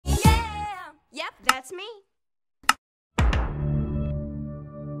That's me.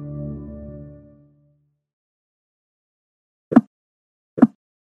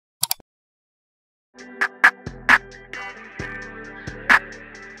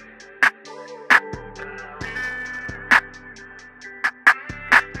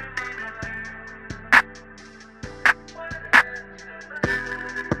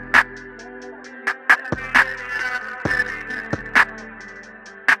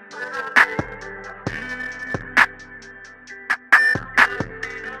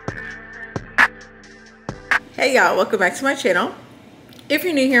 Hey y'all, welcome back to my channel. If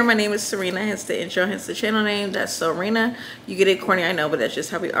you're new here, my name is Serena, hence the intro, hence the channel name. That's Serena. You get it corny, I know, but that's just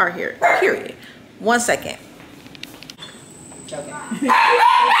how we are here, period. 1 second.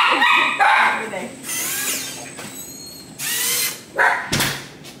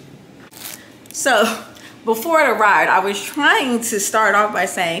 So before it arrived, I was trying to start off by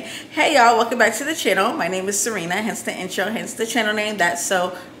saying, hey y'all, welcome back to the channel. My name is Serena, hence the intro, hence the channel name. That's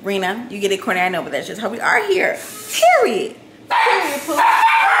Serena. You get it corny, I know, but that's just how we are here, period.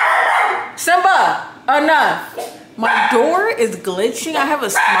 Simba, enough. My door is glitching. I have a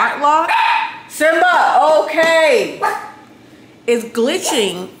smart lock. Simba, okay. It's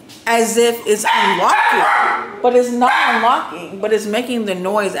glitching as if it's unlocking, but it's not unlocking, but it's making the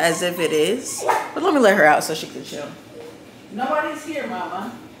noise as if it is. But let me let her out so she can chill. Nobody's here,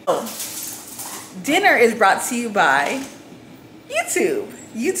 mama. Oh, dinner is brought to you by YouTube.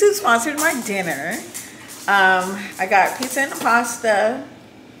 YouTube sponsored my dinner. I got pizza and pasta,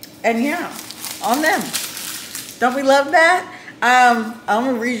 and yeah, on them. Don't we love that? I'm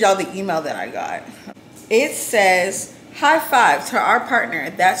gonna read y'all the email that I got. It says, high five to our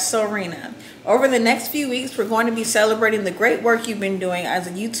partner, that's Serena. Over the next few weeks, we're going to be celebrating the great work you've been doing as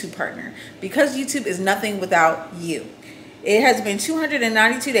a YouTube partner, because YouTube is nothing without you. It has been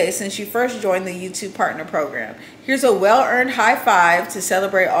 292 days since you first joined the YouTube Partner Program. Here's a well-earned high five to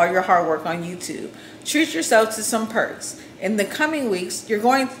celebrate all your hard work on YouTube. Treat yourself to some perks. In the coming weeks, we're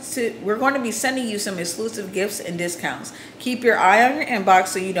going to be sending you some exclusive gifts and discounts. Keep your eye on your inbox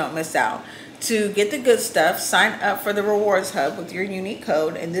so you don't miss out. To get the good stuff, sign up for the Rewards Hub with your unique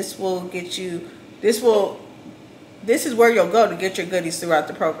code, and this will get you, this is where you'll go to get your goodies throughout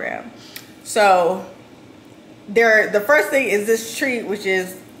the program. So the first thing is this treat, which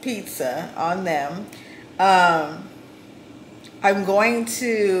is pizza on them. I'm going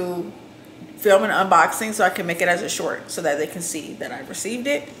to film an unboxing so I can make it as a short so that they can see that I received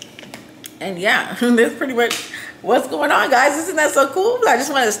it. And yeah, that's pretty much what's going on, guys. Isn't that so cool? I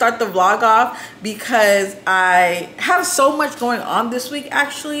just wanted to start the vlog off because I have so much going on this week.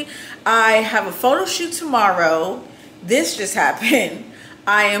 Actually, I have a photo shoot tomorrow. This just happened.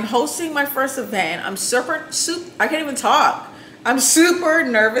 I am hosting my first event. I can't even talk. I'm super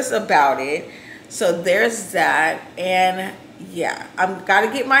nervous about it. So there's that. And yeah, I've got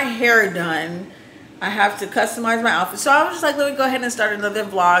to get my hair done. I have to customize my outfit. So I was just like, let me go ahead and start another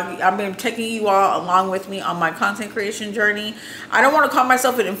vlog. I've been taking you all along with me on my content creation journey. I don't want to call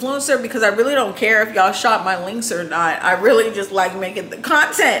myself an influencer because I really don't care if y'all shop my links or not. I really just like making the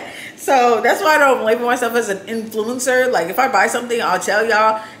content. So that's why I don't label myself as an influencer. Like if I buy something, I'll tell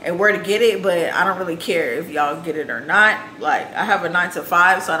y'all and where to get it, but I don't really care if y'all get it or not. Like I have a 9 to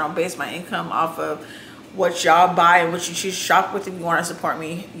 5, so I don't base my income off of what y'all buy and what you choose to shop with. If you want to support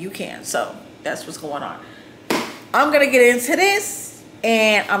me, you can. So that's what's going on. I'm gonna get into this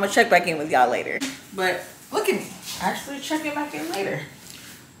and I'm gonna check back in with y'all later. But look at me, actually checking back in later.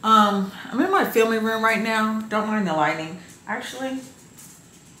 I'm in my filming room right now. Don't mind the lighting. Actually,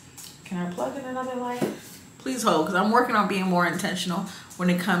 can I plug in another light? Please hold, because I'm working on being more intentional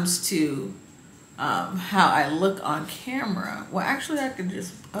when it comes to how I look on camera. Well, actually, I could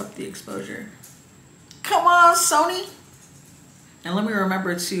just up the exposure. Come on, Sony. And let me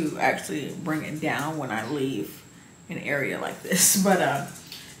remember to actually bring it down when I leave an area like this. But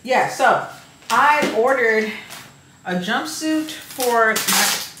yeah, so I ordered a jumpsuit for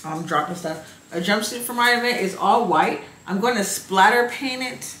my, I'm dropping stuff. A jumpsuit for my event is all white. I'm going to splatter paint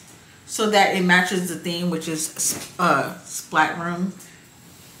it so that it matches the theme, which is splat room.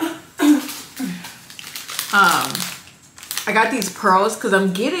 I got these pearls because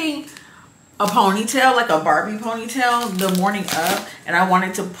I'm getting a ponytail, like a Barbie ponytail, the morning of, and I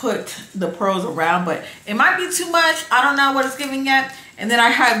wanted to put the pearls around, but it might be too much. I don't know what it's giving yet. And then I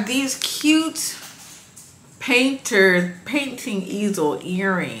have these cute painting easel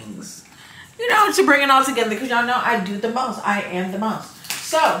earrings, you know, to bring it all together, because y'all know I do the most. I am the most.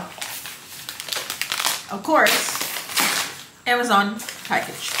 So of course, Amazon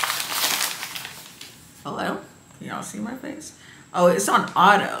package. Hello, can y'all see my face? Oh, it's on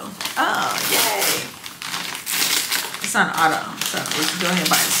auto. Oh, yay. It's on auto, so it's doing it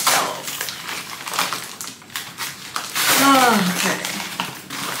by itself. Okay.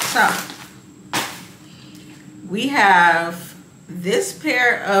 So we have this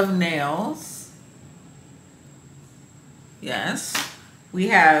pair of nails. Yes. We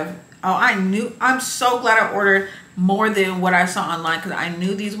have, oh, I'm so glad I ordered more than what I saw online, because I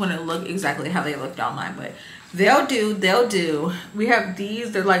knew these wouldn't look exactly how they looked online, but they'll do. We have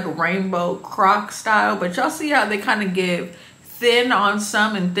these, they're like rainbow croc style, but y'all see how they kind of give thin on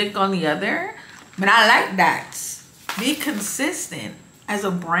some and thick on the other? But I like that. Be consistent as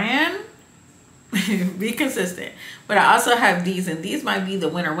a brand. Be consistent. But I also have these, and these might be the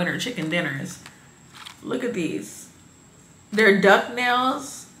winter chicken dinners. Look at these. They're duck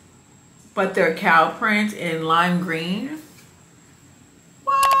nails, but they're cow print in lime green.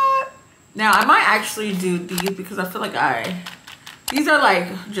 What? Now I might actually do these, because I feel like these are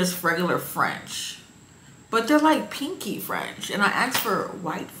like just regular French, but they're like pinky French, and I asked for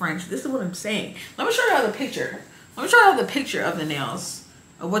white French. This is what I'm saying. Let me show you the picture. Let me show you the picture of the nails,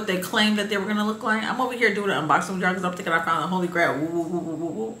 of what they claimed that they were gonna look like. I'm over here doing an unboxing with y'all because I'm thinking I found the holy grail. Woo, woo, woo, woo,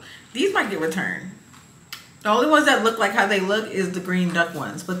 woo. These might get returned. The only ones that look like how they look is the green duck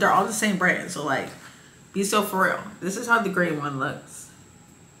ones, but they're all the same brand. So like, be so for real. This is how the green one looks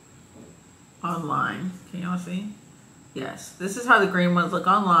online. Can y'all see? Yes, this is how the green ones look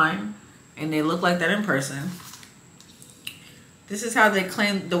online, and they look like that in person. This is how they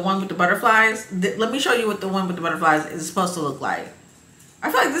claim the one with the butterflies. Let me show you what the one with the butterflies is supposed to look like. I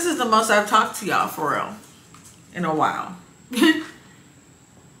feel like this is the most I've talked to y'all for real in a while.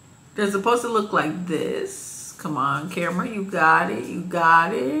 They're supposed to look like this. Come on, camera, you got it, you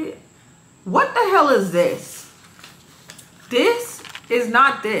got it. What the hell is this? This is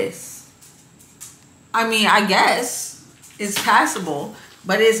not this. I mean, I guess it's passable,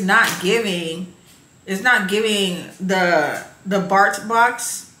 but it's not giving the Bart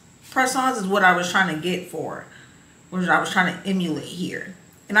box press-ons is what I was trying to get for, which I was trying to emulate here.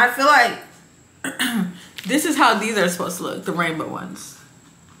 And I feel like this is how these are supposed to look, the rainbow ones.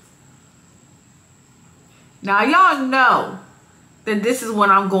 Now y'all know that this is what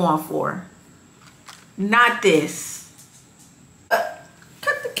I'm going for. Not this.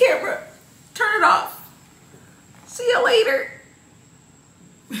 Cut the camera. Turn it off. See you later.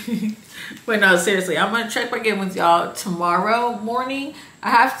 But no, seriously, I'm going to check back in with y'all tomorrow morning.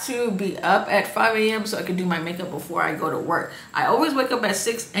 I have to be up at 5 a.m. so I can do my makeup before I go to work. I always wake up at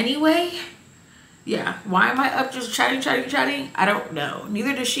 6 anyway. Yeah, why am I up just chatting? I don't know.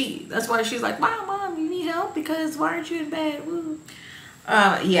 Neither does she. That's why she's like, Mom, you need help? Because why aren't you in bed? Woo.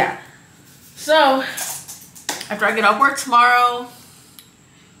 Yeah. So, after I get off work tomorrow,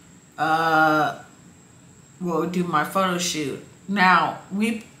 we'll do my photo shoot. Now,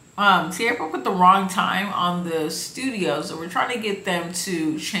 Sierra put the wrong time on the studio, so we're trying to get them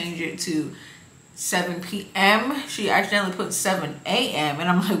to change it to 7 p.m. She accidentally put 7 a.m. and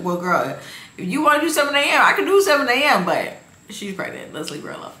I'm like, well, girl, if you want to do 7 a.m., I can do 7 a.m., but she's pregnant. Let's leave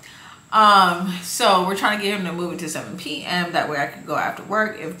her alone. So we're trying to get him to move it to 7 p.m. That way I can go after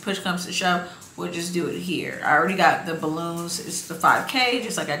work. If push comes to shove, we'll just do it here. I already got the balloons. It's the 5K,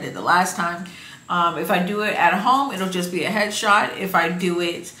 just like I did the last time. If I do it at home, it'll just be a headshot. If I do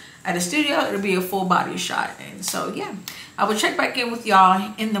it at a studio, it'll be a full body shot. And so, yeah, I will check back in with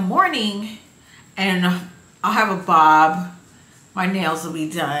y'all in the morning, and I'll have a bob. My nails will be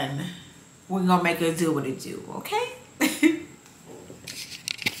done. We're gonna make it do what it do, okay?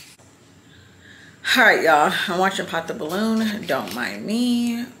 All right, y'all, I'm watching Pop the Balloon. Don't mind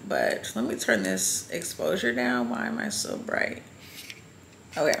me, but let me turn this exposure down. Why am I so bright?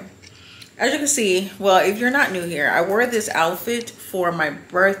 Okay. As you can see, well, if you're not new here, I wore this outfit for my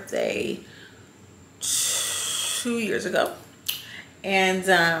birthday 2 years ago. And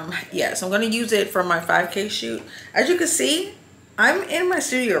yeah, so I'm going to use it for my 5K shoot. As you can see, I'm in my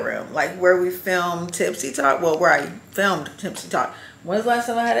studio room, like where we filmed Tipsy Talk. Well, where I filmed Tipsy Talk. When's the last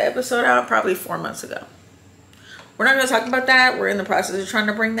time I had an episode out? Probably 4 months ago. We're not going to talk about that. We're in the process of trying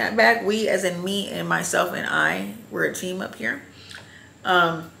to bring that back. We, as in me and myself and I, we're a team up here.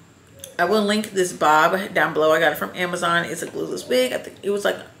 I will link this bob down below. I got it from Amazon. It's a glueless wig. I think it was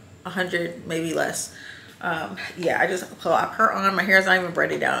like 100, maybe less. Yeah, I just plop her on. My hair's not even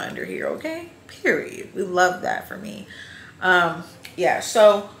braided down under here, okay? Period. We love that for me. Yeah,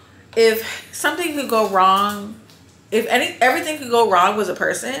 so if something could go wrong, if everything could go wrong with a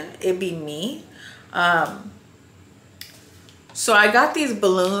person, it'd be me. So I got these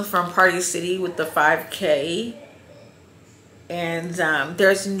balloons from Party City with the 5K. And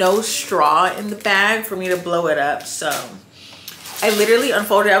there's no straw in the bag for me to blow it up. So I literally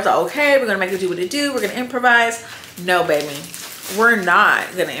unfolded it. I was like, okay, we're going to make it do what it do. We're going to improvise. No, baby, we're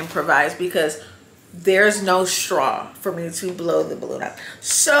not gonna improvise because there's no straw for me to blow the balloon up.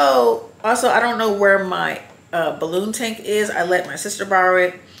 So also, I don't know where my balloon tank is. I let my sister borrow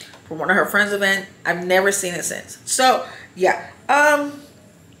it from one of her friends' event. I've never seen it since. So yeah, I'm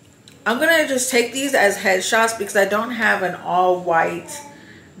gonna just take these as headshots because I don't have an all white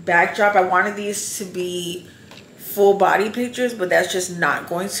backdrop. I wanted these to be full body pictures, but that's just not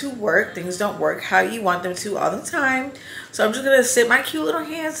going to work. Things don't work how you want them to all the time. So I'm just gonna sit my cute little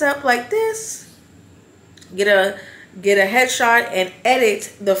hands up like this, get a headshot, and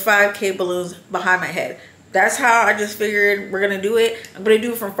edit the 5K balloons behind my head. That's how I just figured we're gonna do it. I'm gonna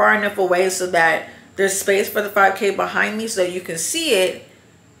do it from far enough away so that there's space for the 5K behind me so you can see it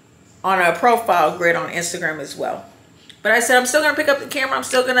on a profile grid on Instagram as well. But I said I'm still gonna pick up the camera. I'm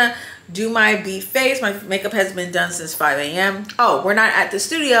still gonna do my beat face. My makeup has been done since 5 a.m. Oh, we're not at the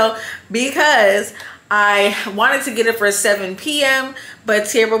studio because I wanted to get it for 7 p.m. but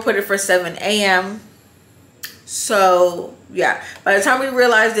Tierra put it for 7 a.m. So yeah, by the time we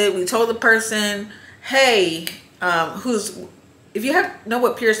realized it, we told the person, hey, if you know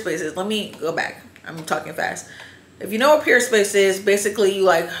what Peer Space is, let me go back. I'm talking fast. If you know what Peer Space is, basically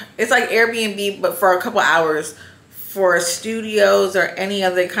it's like Airbnb, but for a couple hours for studios or any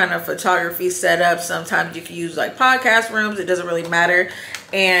other kind of photography setup. Sometimes you can use like podcast rooms. It doesn't really matter.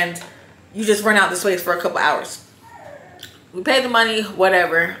 And you just rent out the space for a couple hours. We paid the money,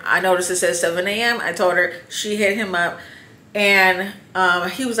 whatever. I noticed it says 7 a.m. I told her, she hit him up. And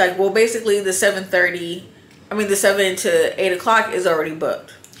he was like, well, basically the 7 to 8 o'clock is already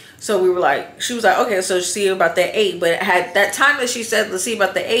booked. So we were like, she was like, okay, so see about the 8. But it had that time that she said, let's see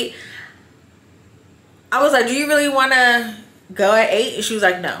about the 8. I was like, do you really want to go at 8? And she was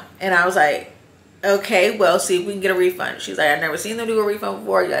like, no. And I was like, okay, well, see if we can get a refund. She's like, I've never seen them do a refund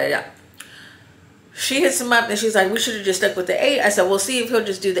before. Yeah, yeah. She hits him up and she's like, we should have just stuck with the 8. I said, we'll see if he'll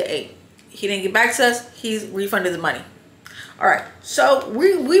just do the 8. He didn't get back to us. He's refunded the money. All right, so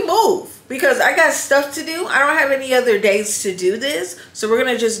we move because I got stuff to do. I don't have any other days to do this. So we're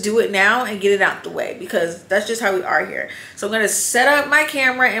going to just do it now and get it out the way because that's just how we are here. So I'm going to set up my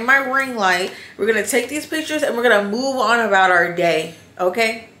camera and my ring light. We're going to take these pictures and we're going to move on about our day.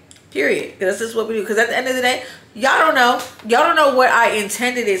 Okay, period. Because this is what we do. Because at the end of the day, y'all don't know. Y'all don't know what I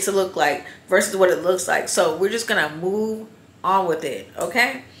intended it to look like versus what it looks like. So we're just going to move on with it.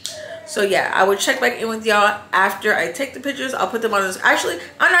 Okay. So yeah, I would check back in with y'all after I take the pictures. I'll put them on this. Actually,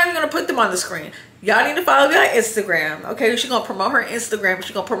 I'm not even going to put them on the screen. Y'all need to follow me on Instagram. Okay, she's going to promote her Instagram.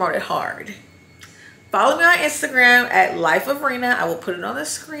 She's going to promote it hard. Follow me on Instagram at Life of Rena. I will put it on the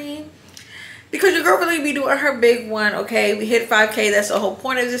screen. Because your girl really be doing her big one, okay? We hit 5K. That's the whole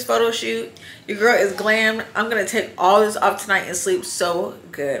point of this photo shoot. Your girl is glam. I'm going to take all this off tonight and sleep so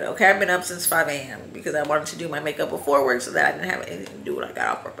good, okay? I've been up since 5 a.m. because I wanted to do my makeup before work so that I didn't have anything to do when I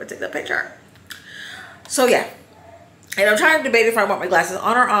got off work but take that picture. So, yeah. And I'm trying to debate if I want my glasses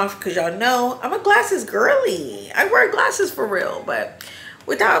on or off because y'all know I'm a glasses girly. I wear glasses for real, but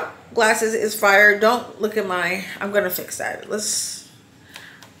without glasses is fire. Don't look at my... I'm going to fix that.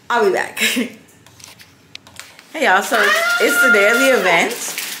 I'll be back. Hey y'all, so it's the day of the event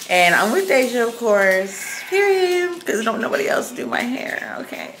and I'm with Deja, of course, period, because nobody else do my hair,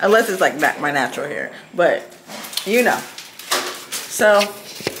 okay, unless it's like my natural hair, but you know. So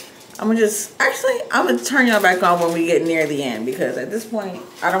I'm gonna turn y'all back on when we get near the end because at this point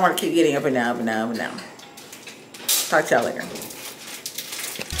I don't want to keep getting up and down, up and down, up and down. Talk to y'all later.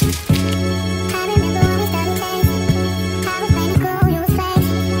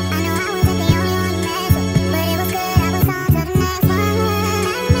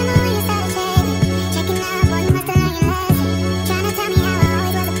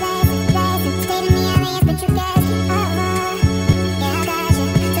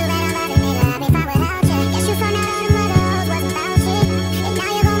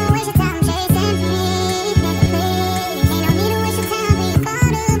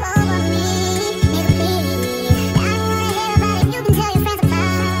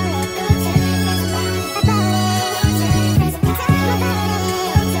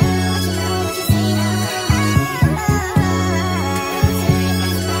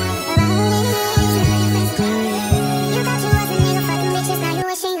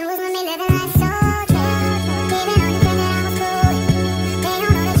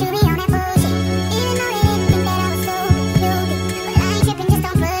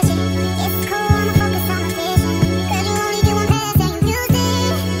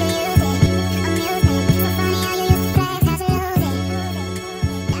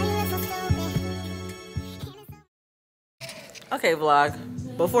 Okay, vlog,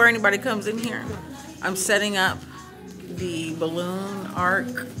 before anybody comes in here, I'm setting up the balloon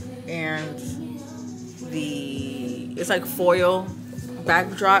arc and it's like foil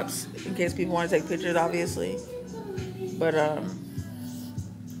backdrops in case people want to take pictures, obviously. But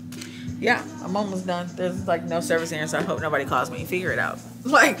yeah, I'm almost done. There's like no service here, so I hope nobody calls me. Figure it out.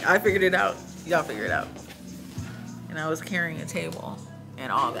 Like, I figured it out. Y'all figure it out. And I was carrying a table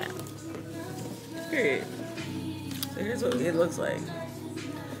and all that. Period. So here's what it looks like.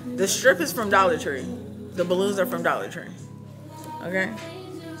 The strip is from Dollar Tree. The balloons are from Dollar Tree. Okay?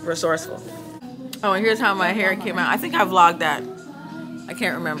 Resourceful. Oh, and here's how my hair came out. I think I vlogged that. I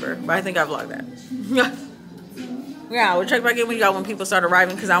can't remember, but I think I vlogged that. Yeah, we'll check back in with y'all when people start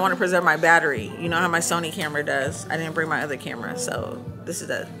arriving because I want to preserve my battery. You know how my Sony camera does. I didn't bring my other camera, so this is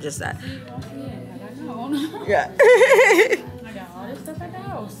just that. Yeah. I got all this stuff at the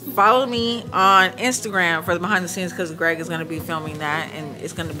house. Follow me on Instagram for the behind the scenes because Greg is going to be filming that and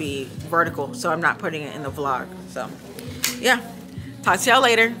it's going to be vertical, so I'm not putting it in the vlog. So, yeah. Talk to y'all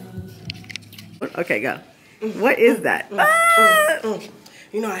later. Okay, go. What is that?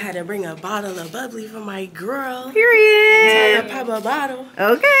 You know, I had to bring a bottle of bubbly for my girl. Period. Pop a bottle.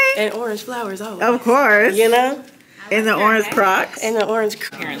 Okay. And orange flowers always. Of course. You know? In the orange Crocs. And the orange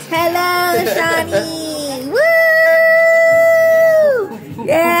Crocs. Hello, Shawnee. Woo!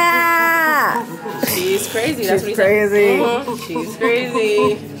 Yeah. She's crazy. That's She's what he crazy. said. She's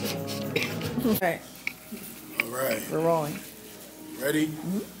crazy. All right. All right. We're rolling. Ready?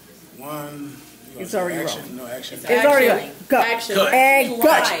 One. It's already action. rolling. No action. It's already rolling. Go. Action. And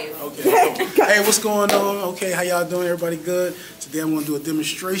go. Okay. Hey, what's going on? Okay, how y'all doing? Everybody good? Today I'm gonna do a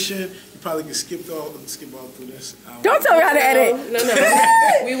demonstration. You probably can skip all through this. Don't tell me how to edit. No.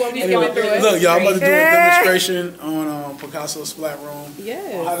 We won't be skipping through it. Look, y'all, I'm about to do a demonstration on Picasso Splat Room.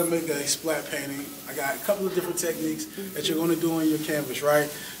 Yes. On how to make a splat painting. I got a couple of different techniques that you're gonna do on your canvas, right?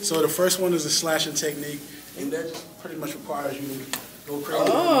 So the first one is a slashing technique, and that just pretty much requires you to go crazy.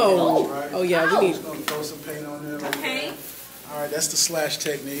 Oh. Right? Oh, yeah, we need. Just gonna throw some paint on there. Like Okay. that. All right, that's the slash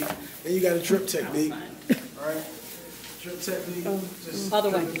technique. Then you got a drip technique. All right, drip technique. Just Other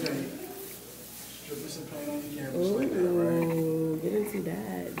way. dripping paint. Dripping some paint on your canvas like that, right? Ooh, get into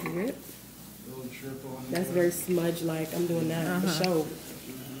that. Drip. Little drip on That's there. very smudge-like. I'm doing that for sure.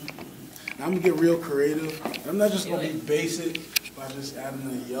 Now I'm gonna get real creative. I'm not just gonna be basic by just adding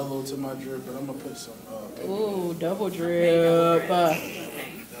a yellow to my drip, but I'm gonna put some. Ooh, double drip.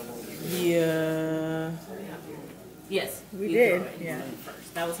 Yeah. Yes. We you did, threw it. yeah.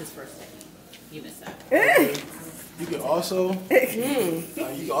 First. That was his first technique. You missed that. You can also you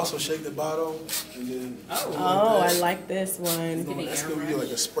can also shake the bottle and then. Oh, I like this one. That's gonna be like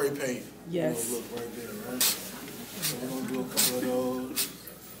a spray paint. Yes. Look right there, right? So we're gonna do a couple of those.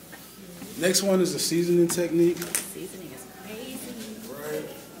 Next one is the seasoning technique. Seasoning is crazy. Right.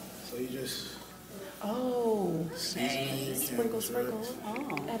 So you just Oh. season. Sprinkle, sprinkle.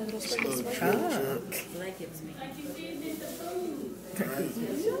 Oh. Add a little Just a sprinkle, little sprinkle. drip, drip. So that gives me. Right.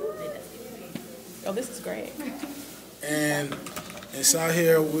 Oh, this is great. And inside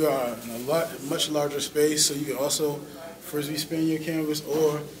here we are in a much larger space, so you can also frisbee spin your canvas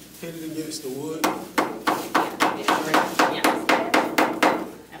or hit it against the wood, and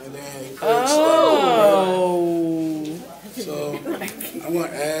then it creates Oh. So I'm gonna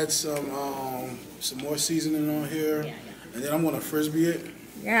add some more seasoning on here, and then I'm gonna frisbee it.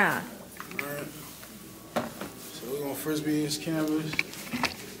 Yeah. All right. So we're gonna frisbee this canvas.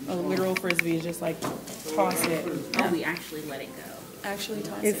 A literal frisbee is just like toss it. Oh, we actually let it go. Actually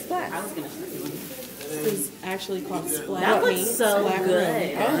toss It's it. flat. I was gonna start doing it. It's actually called splat. That looks paint. so Splat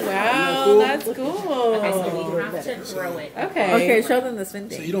good. room. Oh wow, Cool. that's cool. Okay, so we have to throw it. Okay. Okay, show them the spin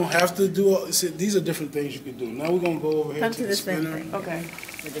So thing. you don't have to do all, see, these are different things you can do. Now we're gonna go over here Come to to the the spin spinner. thing. Okay.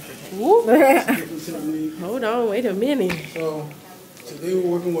 It's a different technique. Whoop. Different technique. Hold on, wait a minute. So today we're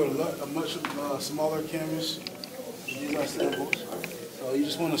working with a much smaller canvas. These are samples. So you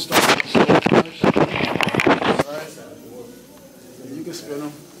just want to start with the slow first. Alright? And you can spin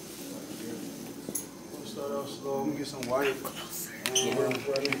them. We'll start off slow. I'm gonna get some white. And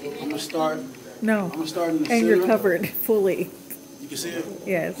I'm gonna start. No. I'm gonna start in the And center. you're covered fully. You can see it?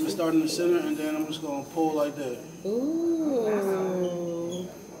 Yes. I'm gonna start in the center and then I'm just gonna pull like that. Ooh.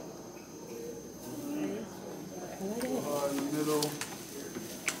 Pull hard in the middle.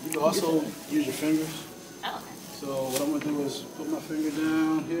 You can also use your fingers. Oh, okay. So what I'm gonna do is put my finger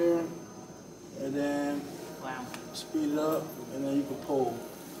down here and then Wow. speed it up and then you can pull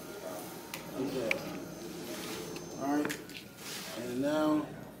like that. Alright. And now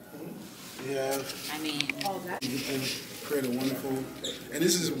we have I mean, you can create a wonderful, and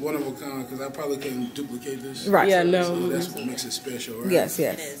this is one of a kind because I probably couldn't duplicate this. Right. Yeah, no. So that's what makes it special, right? Yes, it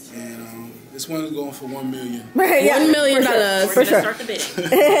yes. is. And this This one is going for $1 million. Yeah, $1 million. We're For gonna sure. start the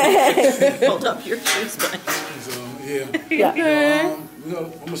bidding. Hold up your shoes, buddy. So yeah. Yeah.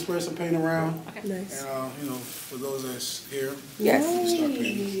 I'm gonna spray some paint around. Nice. And you know, for those that's here, Yes. start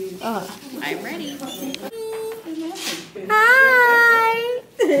painting. I'm ready. Hi.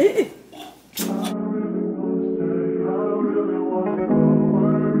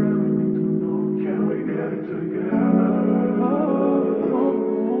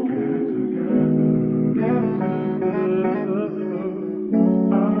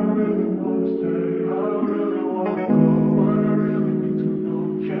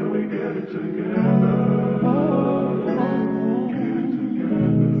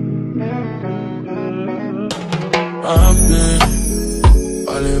 I've been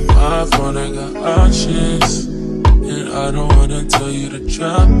all in my phone, I got options. And I don't wanna tell you to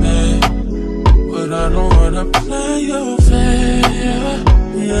drop it, but I don't wanna play your fair.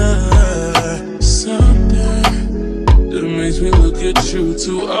 Yeah, something that makes me look at you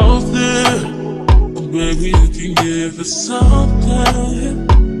too often. Oh, baby, you can give us something.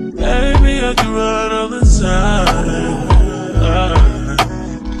 Baby, I can run all the time.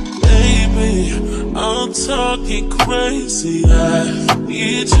 Baby, I'm talking crazy. I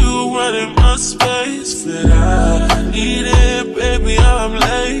need you running my space, but I need it, baby. I'm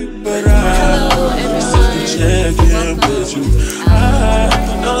late, but I'm still checking with you. I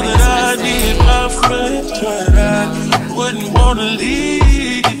know that I need my friend, but I wouldn't wanna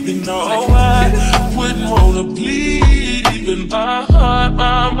leave. You know I wouldn't wanna bleed. Even my heart,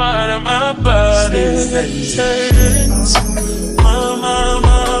 my mind, and my body says,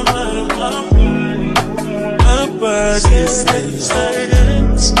 my body says,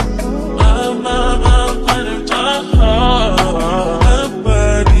 my heart, my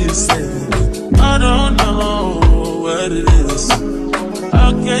body says, I don't know what it is,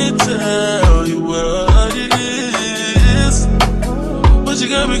 I can't tell you what it is, but you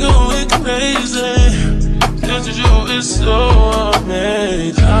got me going crazy. Just you is so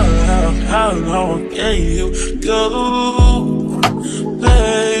amazing. How long can you go,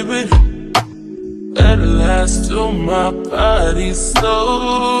 baby? At last till my body's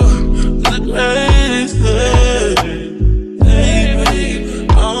so crazy. Baby,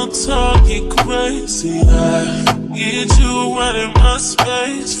 I'm talking crazy. I need you running my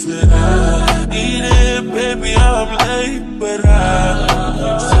space, but I need it, baby. I'm late, but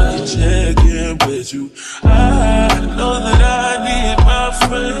I'm still checking with you. I know that I need my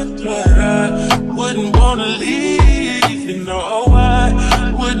friend, but I wouldn't wanna leave. You know I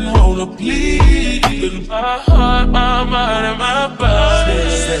wouldn't wanna bleed. Even my heart, my mind, and my body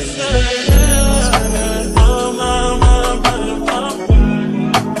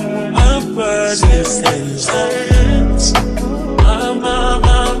my body says, my mind,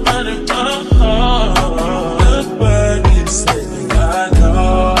 and my heart, my body says, I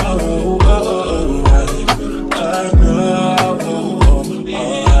know, I know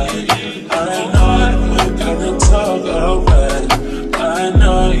you ain't gonna talk alright. I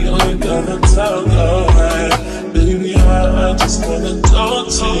know you ain't gonna talk alright. Baby, I just wanna talk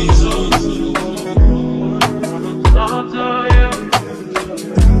to you. Talk to you.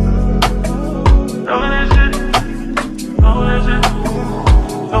 Know that shit. Know that shit.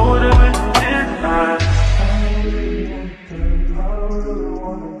 Know what it is.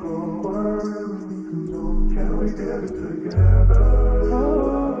 Can we get it together?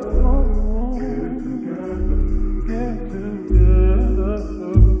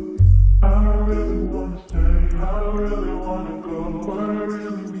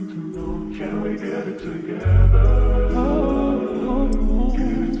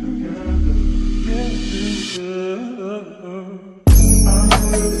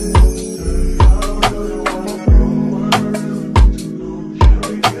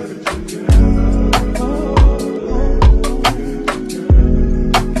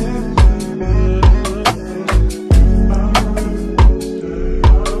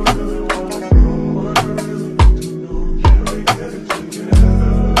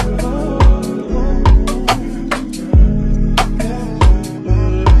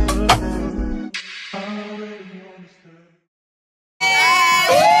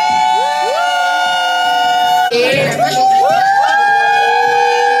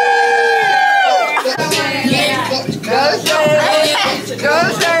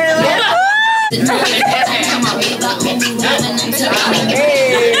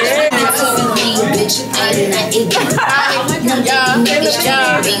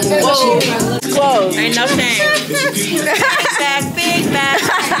 Close. Ain't no shame. Big back.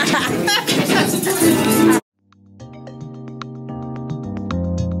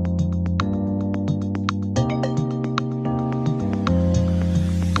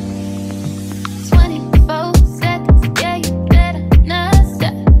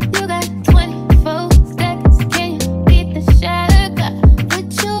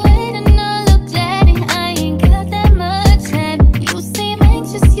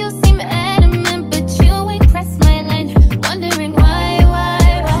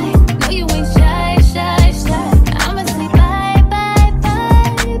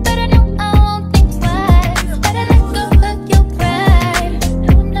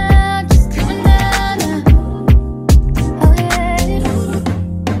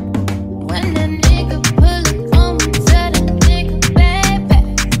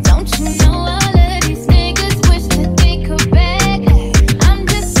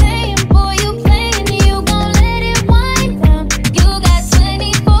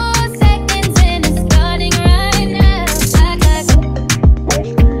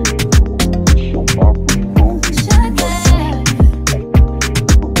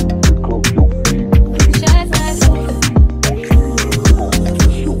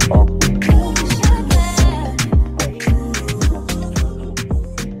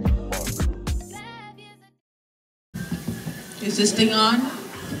 Is this thing on?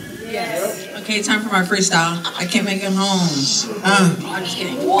 Yes. Okay, time for my freestyle. I can't make it home. I'm just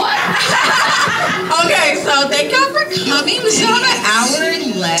kidding. What? Okay, so thank y'all for coming. We still have an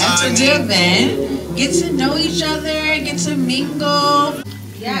hour left of the event. Get to know each other, get to mingle.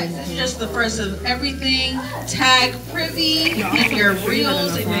 Yeah, this is just the first of everything. Tag Privy in your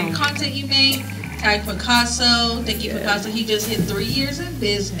reels and your content you make. Tag Picasso. Thank you, Picasso. He just hit 3 years in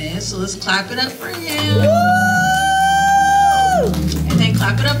business, so let's clap it up for him. And then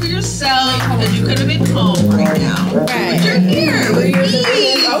clap it up for yourself, because you could have been home right now. Right. But you're here with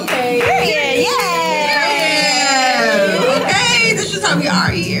me. Okay. Yeah. Okay, this is how we are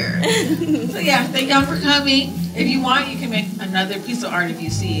here. So yeah, thank y'all for coming. If you want, you can make another piece of art if you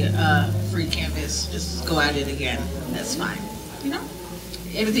see a free canvas. Just go at it again. That's fine. You know?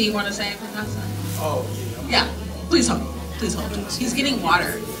 Anything you want to say, Picasso? Oh, Yeah. Please hold. Please hold. He's getting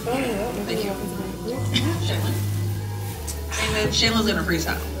water. Thank you. Shayla. And then Shayla's gonna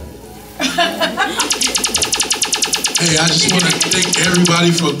freestyle. Hey, I just want to thank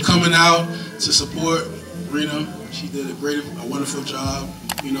everybody for coming out to support Rena. She did a wonderful job.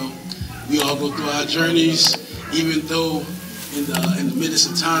 You know, we all go through our journeys, even though in the midst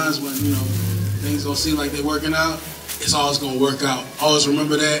of times when, you know, things don't seem like they're working out, it's always gonna work out. Always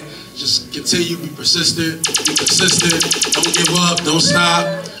remember that. Just continue, be persistent, be consistent. Don't give up, don't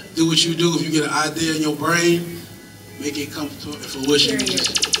stop. Do what you do. If you get an idea in your brain, make it come to fruition.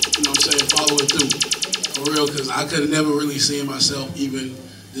 Just, you know what I'm saying, follow it through. For real, because I could have never really seen myself even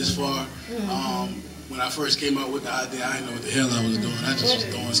this far. When I first came out with the idea, I didn't know what the hell I was doing. I just was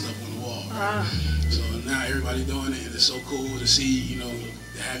throwing stuff on the wall. So now everybody doing it, and it's so cool to see, you know,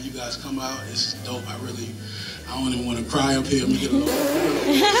 to have you guys come out. It's dope. I don't even want to cry up here. But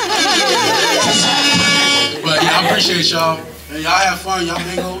yeah, I appreciate y'all. And y'all have fun, y'all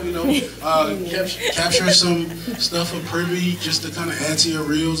mingle, you know, capture some stuff for Privy just to kind of add to your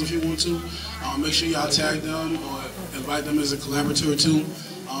reels if you want to. Make sure y'all tag them or invite them as a collaborator too.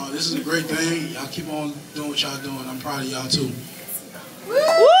 This is a great thing. Y'all keep on doing what y'all doing. I'm proud of y'all too. Woo!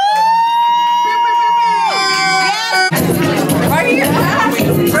 Right here.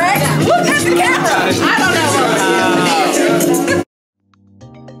 Greg, look at the camera. I don't know.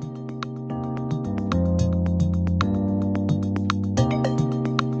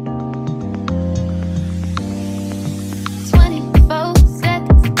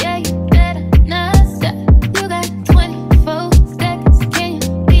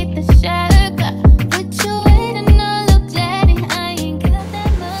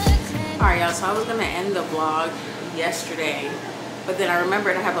 Yesterday, but then I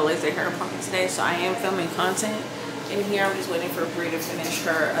remembered I have a laser hair appointment today, so I am filming content in here. I'm just waiting for Bree to finish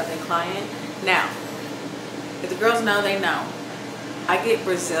her other client. Now, if the girls know, they know. I get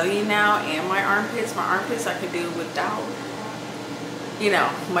Brazilian now, and my armpits I could do without, you know,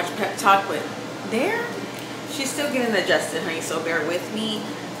 much pep talk, but there, she's still getting adjusted, honey, so bear with me.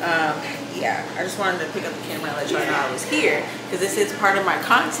 Yeah, I just wanted to pick up the camera and let y'all know I was here, because this is part of my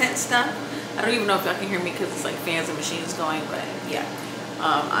content stuff. I don't even know if y'all can hear me because it's like fans and machines going, but yeah.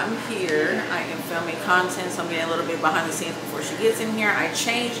 I'm here. I am filming content, so I'm getting a little bit behind the scenes before she gets in here. I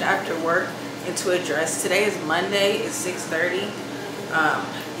changed after work into a dress. Today is Monday. It's 6:30.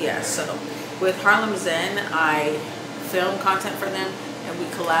 Yeah, so with Harlem Zen, I film content for them, and we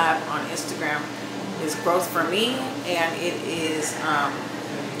collab on Instagram. It's growth for me, and it is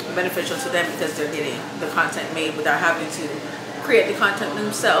beneficial to them because they're getting the content made without having to create the content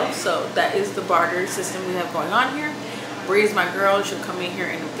themselves. So that is the barter system we have going on here. Bree is my girl. She'll come in here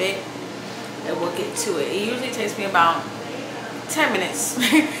in a bit and we'll get to it. It usually takes me about 10 minutes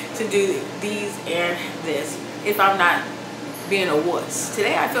to do these and this if I'm not being a wuss.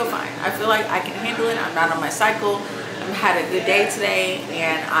 Today I feel fine. I feel like I can handle it. I'm not on my cycle. I've had a good day today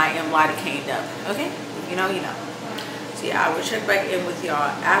and I am lidocained up. Okay? You know, you know. So yeah, I will check back in with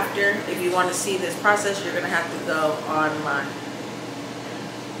y'all after. If you want to see this process, you're going to have to go on my...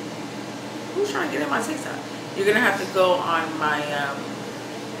 Who's trying to get in my TikTok? You're going to have to go on my...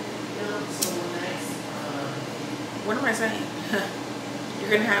 what am I saying? You're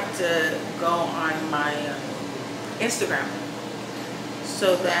going to have to go on my Instagram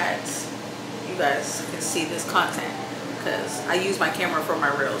so that you guys can see this content, because I use my camera for my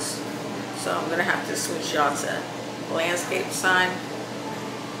reels. So I'm going to have to switch y'all to landscape sign.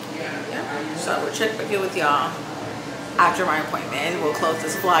 Yeah. So I will check back in with y'all after my appointment, and we'll close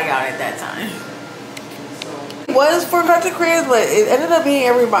this vlog out at that time. It was for content creators, but it ended up being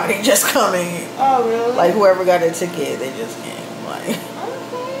everybody just coming. Oh, really? Like whoever got a ticket, they just came. Like,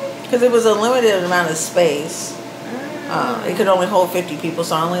 because it was a limited amount of space. It could only hold 50 people,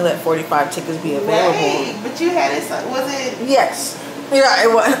 so I only let 45 tickets be available. Wait, but you had it. Was it? Yes. Yeah,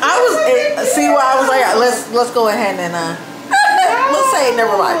 it was. See why I was like, let's go ahead and let's say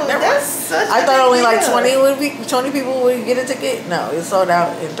never mind. That's such I a thought only big like deal. 20 people would get a ticket. No, it sold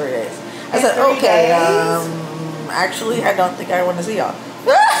out in 3 days. I said, 3 okay, days? actually, I don't think I want to see y'all.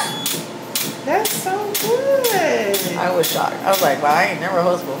 That's so good. I was shocked. I was like, wow, I ain't never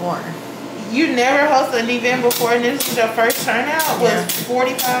hosted before. You never hosted an event before, and this was your first turnout? Was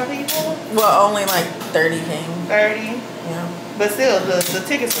 45 people? Well, only like 30 came. 30? Yeah. But still, the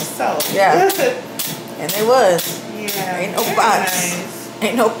tickets were sold. Yeah. And they was. Yeah. Ain't no very bots. nice.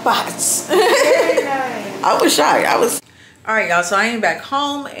 Ain't no bots. Very nice. I was shocked. Alright, y'all, so I am back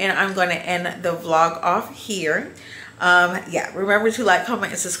home and I'm going to end the vlog off here. Yeah, remember to like,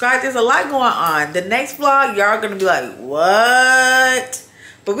 comment, and subscribe. There's a lot going on. The next vlog, y'all are going to be like, what?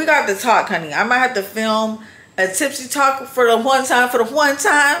 But we got to talk, honey. I might have to film a tipsy talk for the one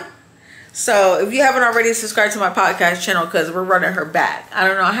time. So if you haven't already, subscribed to my podcast channel because we're running her back. I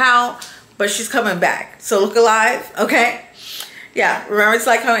don't know how, but she's coming back. So look alive, okay? Yeah, remember to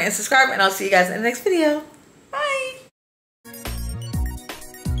like, comment, and subscribe, and I'll see you guys in the next video. Bye.